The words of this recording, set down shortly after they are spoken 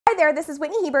Hi there, this is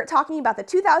Whitney Hiebert talking about the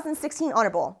 2016 Honor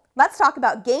Bowl. Let's talk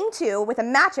about Game 2 with a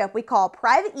matchup we call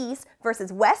Private East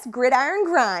versus West Gridiron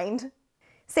Grind.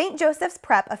 St. Joseph's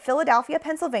Prep of Philadelphia,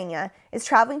 Pennsylvania is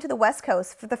traveling to the West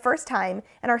Coast for the first time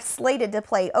and are slated to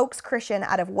play Oaks Christian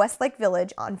out of Westlake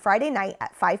Village on Friday night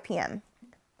at 5 p.m.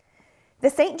 The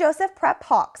St. Joseph Prep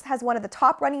Hawks has one of the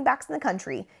top running backs in the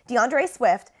country, DeAndre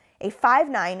Swift, a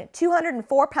 5'9",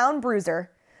 204-pound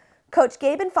bruiser. Coach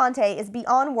Gabe Infante is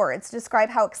beyond words to describe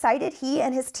how excited he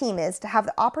and his team is to have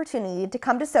the opportunity to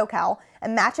come to SoCal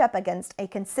and match up against a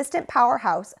consistent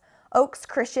powerhouse Oaks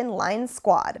Christian Lions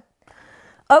squad.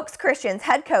 Oaks Christian's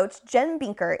head coach Jim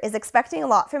Benkert is expecting a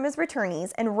lot from his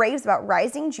returnees and raves about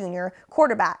rising junior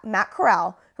quarterback Matt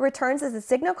Corral, who returns as a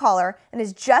signal caller and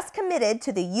is just committed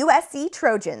to the USC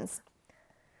Trojans.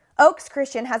 Oaks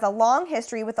Christian has a long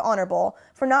history with the Honor Bowl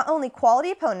for not only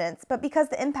quality opponents, but because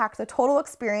the impact the total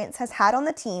experience has had on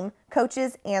the team,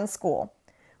 coaches, and school.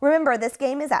 Remember, this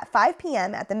game is at 5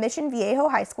 p.m. at the Mission Viejo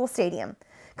High School Stadium.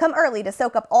 Come early to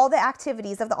soak up all the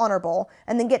activities of the Honor Bowl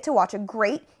and then get to watch a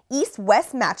great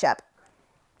East-West matchup.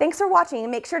 Thanks for watching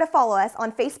and make sure to follow us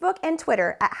on Facebook and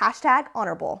Twitter at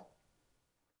 #HonorBowl.